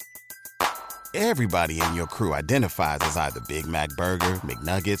Everybody in your crew identifies as either Big Mac Burger,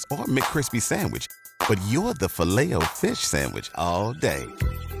 McNuggets, or McCrispy Sandwich. But you're the Filet-O-Fish Sandwich all day.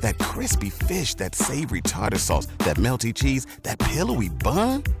 That crispy fish, that savory tartar sauce, that melty cheese, that pillowy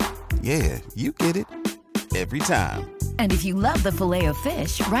bun. Yeah, you get it. Every time. And if you love the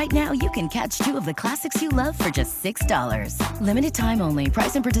Filet-O-Fish, right now you can catch two of the classics you love for just $6. Limited time only.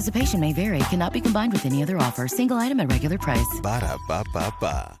 Price and participation may vary. Cannot be combined with any other offer. Single item at regular price.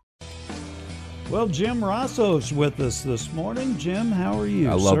 Ba-da-ba-ba-ba. Well, Jim Rosso's with us this morning. Jim, how are you,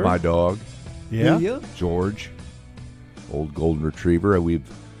 I love sir? my dog. Yeah? Do you? George, old golden retriever. We've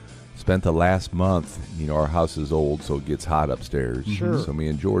spent the last month, our house is old, so it gets hot upstairs. Sure. So me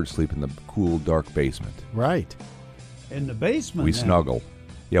and George sleep in the cool, dark basement. Right. In the basement We now. snuggle.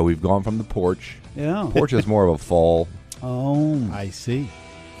 Yeah, we've gone from the porch. Yeah. Porch is more of a fall I see.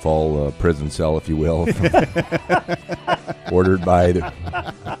 prison cell, if you will. Ordered by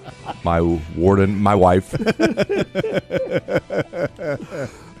my warden, my wife.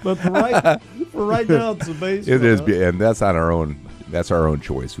 But for right now, it's the basement. It is, huh? and that's on our own. That's our own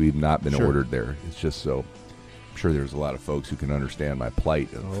choice. We've not been Sure. ordered there. It's just so. I'm sure there's a lot of folks who can understand my plight.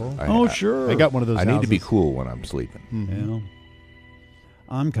 Sure. I got one of those I need to be houses. cool when I'm sleeping. Yeah.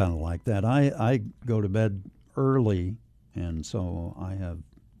 I'm kind of like that. I go to bed early, and so I have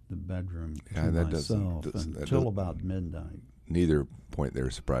the bedroom to Yeah, that myself that until doesn't- about midnight. Neither point there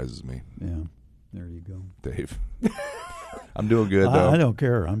surprises me, Yeah. There you go. Dave. I'm doing good though. I don't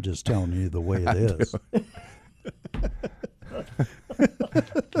care. I'm just telling you the way it is.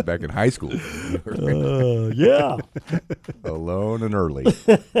 Back in high school, Yeah. alone and early.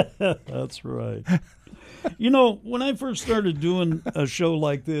 That's right. When I first started doing a show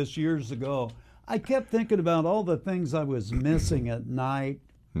like this years ago, I kept thinking about all the things I was missing at night,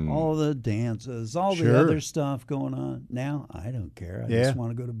 all the dances, all the Sure. other stuff going on. Now, I don't care. I just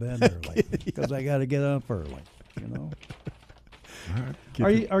want to go to bed early because I got to get up early,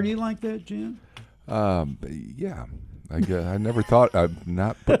 Are you like that, Jim? Yeah. I never thought. I've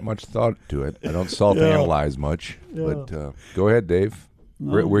not put much thought to it. I don't self-analyze much. But go ahead, Dave.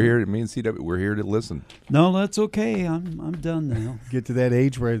 We're here. Me and CW. We're here to listen. No, that's okay. I'm done now. Get to that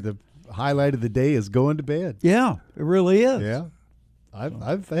age where the highlight of the day is going to bed. Yeah, it really is. Yeah.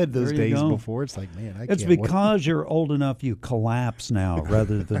 I've had those There you days go. before. It's like, man, I It's can't wait. because you're old enough you collapse now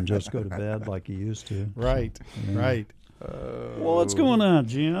rather than just go to bed like you used to. Right. Right. Well, what's going on,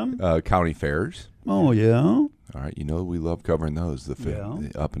 Jim? County fairs. Oh, yeah? All right. We love covering those. Yeah.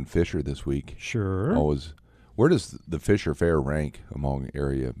 Up in Fisher this week. Sure. Always. Where does the Fisher Fair rank among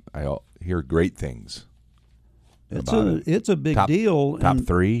area? I hear great things. It's a big Top- deal. Top and,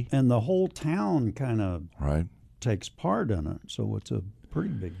 three, And the whole town kind of right? takes part in it, so it's a pretty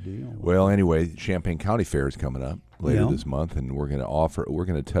big deal. Well, anyway, Champaign County Fair is coming up later Yeah. this month, and we're going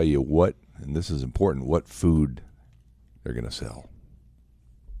to tell you what, and this is important, what food they're going to sell.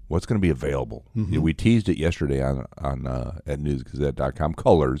 What's going to be available? We teased it yesterday on at newsgazette.com.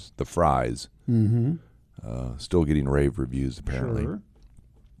 Colors, the fries, still getting rave reviews apparently. Sure.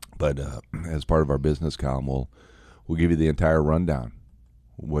 But as part of our business column, we'll give you the entire rundown,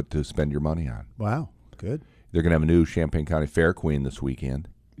 what to spend your money on. Wow. Good. They're going to have a new Champaign County Fair Queen this weekend.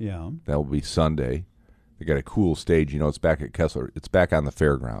 Yeah. That will be Sunday. They got a cool stage. It's back at Kessler. It's back on the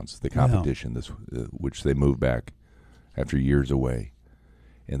fairgrounds, the competition, which they moved back after years away.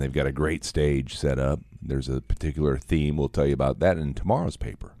 And they've got a great stage set up. There's a particular theme. We'll tell you about that in tomorrow's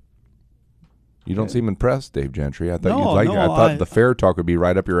paper. You don't seem impressed, Dave Gentry. I thought No, you'd like. no, I thought I- the fair talk would be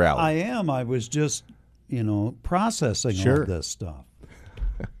right up your alley. I am. I was just, processing all Sure. this stuff.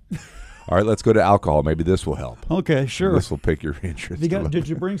 All right, let's go to alcohol. Maybe this will help. Okay, sure. This will pick your interest. a little. Did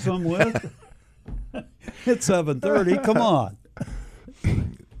you bring some with? It's 7:30. Come on.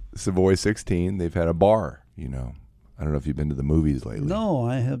 Savoy 16. They've had a bar. I don't know if you've been to the movies lately. No,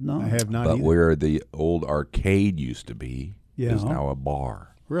 I have not. I have not But either. where the old arcade used to be is Yeah. now a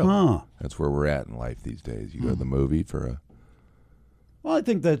bar. Really? Huh. That's where we're at in life these days. You go to the movie for a Well, I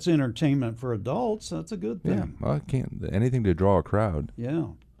think that's entertainment for adults. That's a good thing. Well, I can't anything to draw a crowd. Yeah.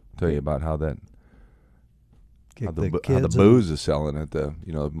 Tell you about how that Kick how the kids booze is selling at the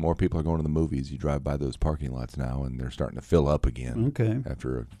more people are going to the movies. You drive by those parking lots now, and they're starting to fill up again. Okay.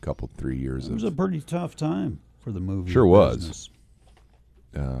 After a couple 3 years It was a of pretty tough time for the movie. Sure was. business.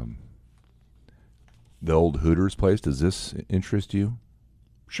 the old Hooters place. Does this interest you,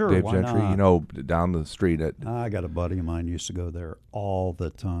 Sure, Dave why Gentry? not? Down the street at. I got a buddy of mine used to go there all the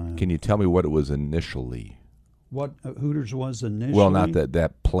time. Can you tell me what it was initially? What Hooters was initially? Well, not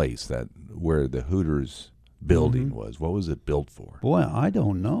that place where the Hooters building was. What was it built for? Boy, I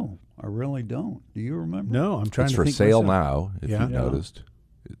don't know. I really don't. Do you remember? No, I'm trying It's to for think sale myself. now, if Yeah. you noticed.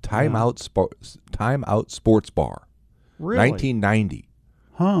 Time Out Sports Bar. Really? 1990.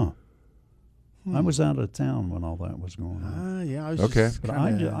 Huh. I was out of town when all that was going on. Yeah, I was Okay. just But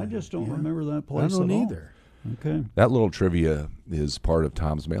kinda, I just don't remember that I place don't at all. either. Okay. That little trivia is part of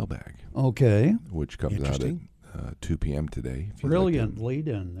Tom's mailbag, Okay. which comes out at Interesting. 2 p.m. today. if you'd like to- Brilliant lead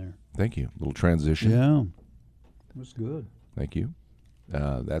in there. Thank you. Little transition. Yeah. It was good. Thank you.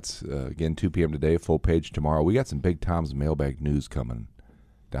 That's, again, 2 p.m. today, full page tomorrow. We got some big Tom's mailbag news coming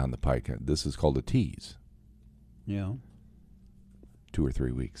down the pike. This is called a tease. Yeah. 2 or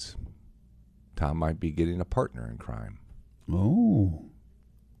 3 weeks. Tom might be getting a partner in crime. Oh.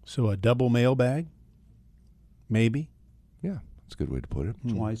 So a double mailbag, maybe. Yeah, that's a good way to put it.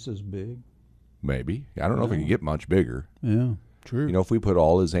 Twice as big. Maybe. I don't know if it can get much bigger. Yeah. True. You know, if we put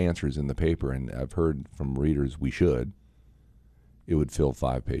all his answers in the paper, and I've heard from readers we should, it would fill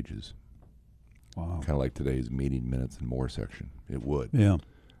 5 pages. Wow. Kind of like today's meeting minutes and more section. It would, Yeah.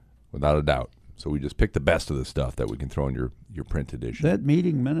 without a doubt. So we just pick the best of the stuff that we can throw in your print edition. That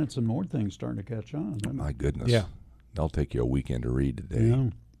meeting minutes and more things starting to catch on. Isn't it? My goodness. Yeah. That'll take you a weekend to read today. Yeah.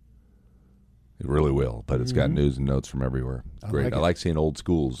 It really will. But it's got news and notes from everywhere. I Great. like I it. like seeing old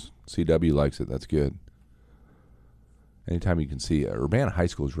schools. CW likes it. That's good. Anytime you can see Urbana High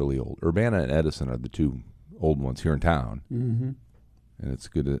School is really old. Urbana and Edison are the two old ones here in town. Mm-hmm. And it's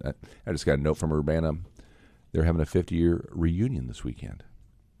good. I just got a note from Urbana. They're having a 50-year reunion this weekend.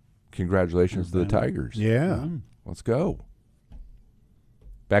 Congratulations to the Urbana. Tigers. Yeah. Let's go.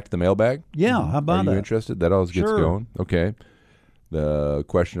 Back to the mailbag. Yeah. How about Are you that? interested? That always gets Sure. going. Okay. The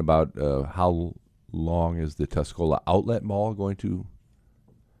question about how long is the Tuscola Outlet Mall going to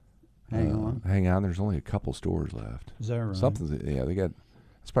Hang on. hang on? There's only a couple stores left. Is that right? Something's they got.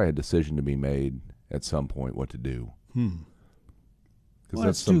 It's probably a decision to be made at some point what to do. Because Well,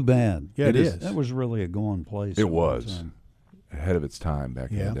 that's too bad. Yeah, it is. That was really a going place. It at one was time. ahead of its time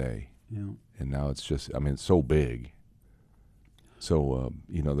back in Yeah. the day, Yeah. and now it's just. I mean, it's so big. So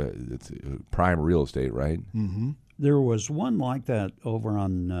it's prime real estate, right? Mm-hmm. There was one like that over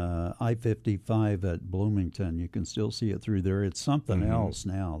on I-55 at Bloomington. You can still see it through there. It's something else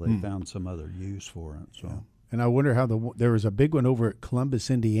now. They found some other use for it. So And I wonder how there was a big one over at Columbus,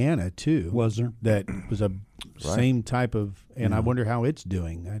 Indiana, too. was there? That was a same type of, and I wonder how it's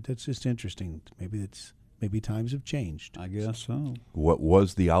doing. That's just interesting. Maybe times have changed. I guess so. What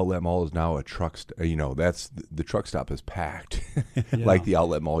was the outlet mall is now a truck. That's the truck stop is packed, like the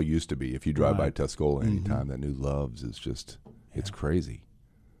outlet mall used to be. If you drive by Tuscola anytime, that new Love's is just it's crazy.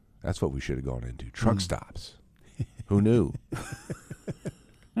 That's what we should have gone into truck stops. Who knew?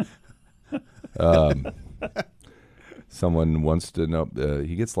 Someone wants to know.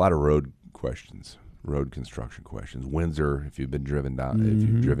 He gets a lot of road questions, road construction questions. Windsor, if you've driven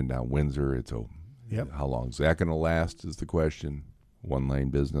down Windsor, it's a. Yep. How long is that going to last is the question. One lane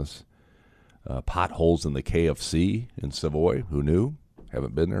business. Potholes in the KFC in Savoy. Who knew?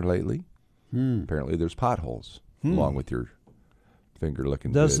 Haven't been there lately. Apparently there's potholes along with your finger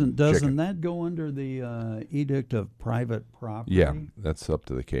looking Doesn't chicken. that go under the edict of private property? Yeah, that's up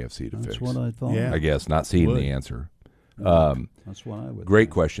to the KFC to That's fix. what I thought. Yeah. I guess not seeing Would. the answer. That's what I would Great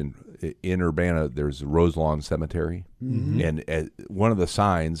think. question. In Urbana, there's Roselawn Cemetery, and one of the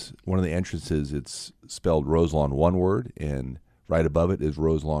signs, one of the entrances, it's spelled Roselawn one word, and right above it is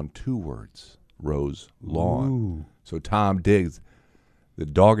Roselawn 2 words. Roselawn. Ooh. So Tom Diggs, the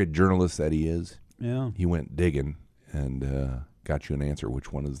dogged journalist that he is, Yeah. he went digging and got you an answer.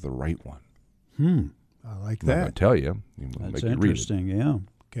 Which one is the right one? I like I'm not going to that. tell you. I'm gonna That's make you read it. interesting. Yeah.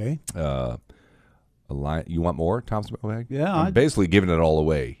 Okay. A line. You want more, Tom's mailbag? Yeah, I'm I'd- basically giving it all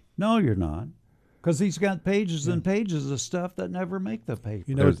away. No, you're not. Because he's got pages and pages of stuff that never make the paper.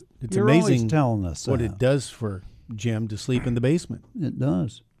 You know, it's You're amazing always telling us what that. it does for Jim to sleep in the basement. It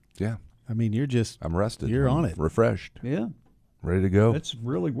does. Yeah, I mean, you're just I'm rested. You're I'm on it. refreshed, Yeah. ready to go. It's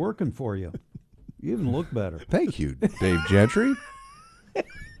really working for you. You even look better. Thank you, Dave Gentry. I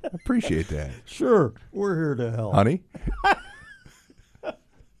appreciate that, Sure. We're here to help. honey.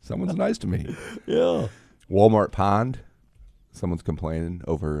 Someone's nice to me. Yeah. Walmart Pond. Someone's complaining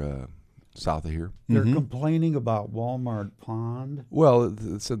over south of here. They're complaining about Walmart Pond. Well,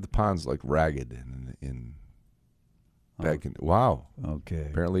 it said the pond's like ragged in back in. Wow. Okay.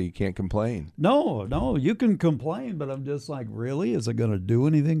 Apparently, you can't complain. No, you can complain, but I'm just like, really? Is it going to do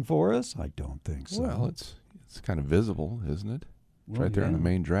anything for us? I don't think so. Well, it's kind of visible, isn't it? It's Well, right there on the yeah.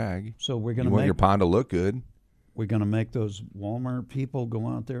 main drag. So we're going You to want make your pond to look good. we're going to make those Walmart people go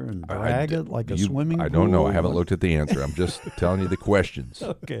out there and drag it like a You- swimming pool. I don't know. I haven't looked at the answer. I'm just telling you the questions.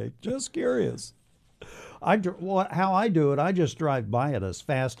 Okay, just curious. How I do it, I just drive by it as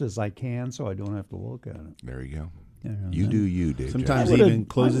fast as I can, so I don't have to look at it. There you go. You do you, Dave. Sometimes I he would- even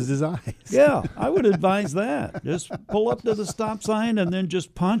closes his eyes. Yeah, I would advise that. Just pull up to the stop sign and then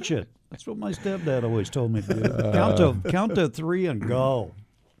just punch it. That's what my stepdad always told me to do. Count to 3 and go.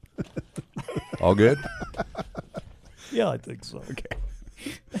 All good? Yeah, I think so.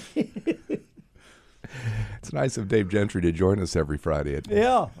 Okay. It's nice of Dave Gentry to join us every Friday at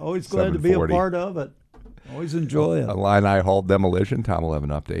Yeah, always glad to be a 7:40. part of it. Always enjoy it. Illini Hall demolition. Tom will have an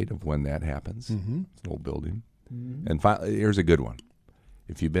update of when that happens. Mm-hmm. It's an old building. Mm-hmm. And finally, here's a good one.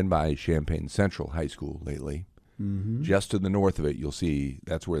 If you've been by Champaign Central High School lately, just to the north of it, you'll see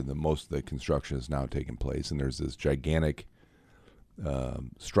that's where most of the construction is now taking place. And there's this gigantic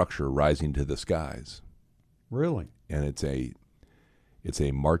structure rising to the skies. Really? And it's a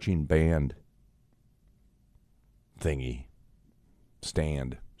marching band thingy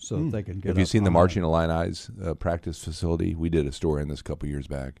stand. So they can get Have you up seen the high. Marching Illini's practice facility? We did a story on this a couple years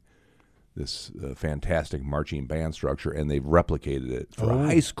back. This fantastic marching band structure, and they've replicated it for a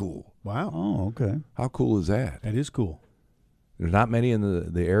high school. Wow. Oh, okay. How cool is that? That is cool. There's not many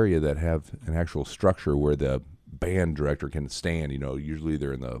in the area that have an actual structure where the band director can stand. You know, usually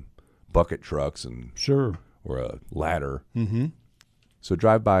they're in the bucket trucks and Sure. or a ladder. Mm-hmm. So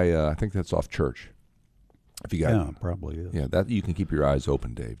drive by. I think that's off Church. If you got, Yeah, probably is. yeah, that you can keep your eyes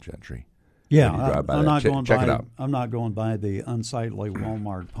open, Dave Gentry. Yeah, When you drive by I'm that, not going check by. it out. I'm not going by the unsightly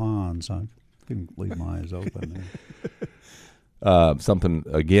Walmart ponds. I can leave my eyes open. Something,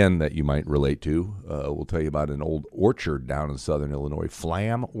 again, that you might relate to. We'll tell you about an old orchard down in southern Illinois,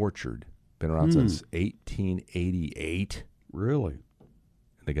 Flam Orchard. Been around since 1888. Really?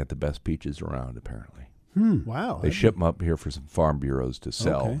 They got the best peaches around, apparently. Wow. They ship them up here for some farm bureaus to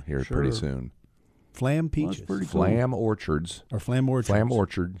sell Okay, here pretty sure. soon. Flam peaches. That's pretty cool. Flam Orchards. Or Flam Orchards. Flam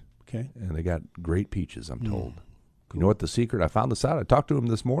Orchard. Okay. And they got great peaches, I'm told. You know what the secret? I found this out. I talked to him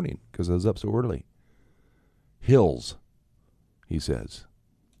this morning because I was up so early. Hills, he says.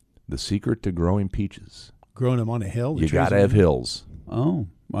 The secret to growing peaches. Growing them on a hill. the You trees got to are- have hills. Oh,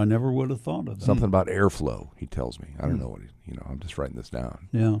 I never would have thought of that. Something about airflow, he tells me. I don't know what I'm just writing this down.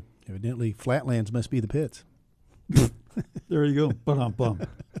 Yeah. Evidently, flatlands must be the pits. There you go. Bum.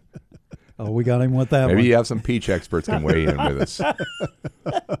 Oh, we got him with that Maybe one. you have some peach experts can weigh in with us.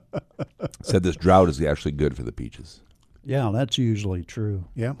 Said this drought is actually good for the peaches. Yeah, that's usually true.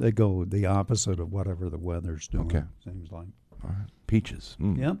 Yeah. They go the opposite of whatever the weather's doing. Okay. Seems like. All right. Peaches.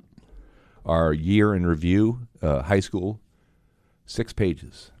 Yep. Our year in review, high school, 6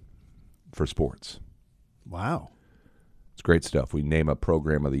 pages for sports. Wow. It's great stuff. We name a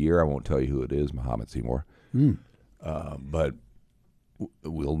program of the year. I won't tell you who it is, Muhammad Seymour. But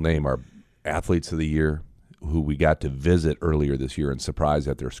we'll name our athletes of the year who we got to visit earlier this year and surprise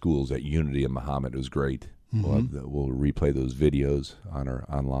at their schools at Unity and Muhammad. It was great. We'll replay those videos on our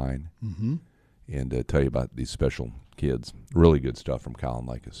online and tell you about these special kids. Really good stuff from Colin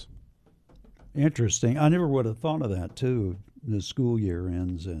Likas. Interesting. I never would have thought of that, too. The school year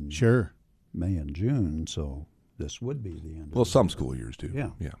ends in Sure. May and June, so this would be the end. Well, of some school years do.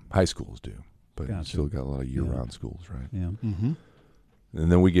 Yeah. High schools do. But you Gotcha. still got a lot of year-round schools, right? Yeah. And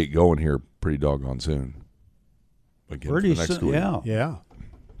then we get going here pretty doggone soon. Again, for Pretty the next soon. school year. Yeah. Yeah.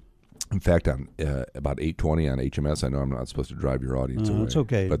 In fact, on about 8:20 on HMS, I know I'm not supposed to drive your audience away. it's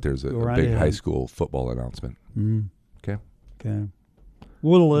okay. But there's a Go right big ahead. high school football announcement. Okay. Okay.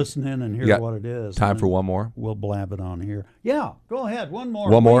 We'll listen in and You hear got what it is. Time and for then one more? We'll blab it on here. Yeah, go ahead. One more.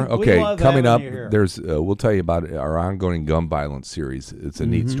 One more? We Okay. love Coming up, having you here. there's we'll tell you about our ongoing gun violence series. It's a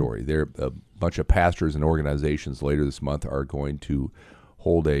neat story. There, a bunch of pastors and organizations later this month are going to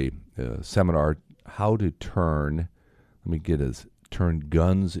hold a seminar, how to turn, turn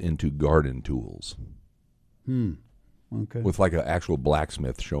guns into garden tools. Okay. With like an actual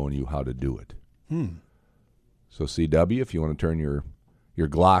blacksmith showing you how to do it. So CW, if you want to turn your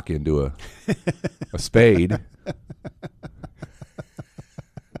Glock into a spade,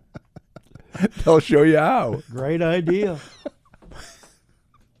 they'll show you how. Great idea.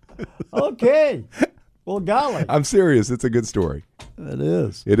 Okay. Well, golly. I'm serious. It's a good story. It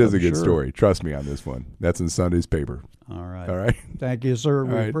is. It is I'm a good sure. story. Trust me on this one. That's in Sunday's paper. All right. All right. Thank you, sir.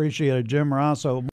 We right. appreciate it. Jim Rosso.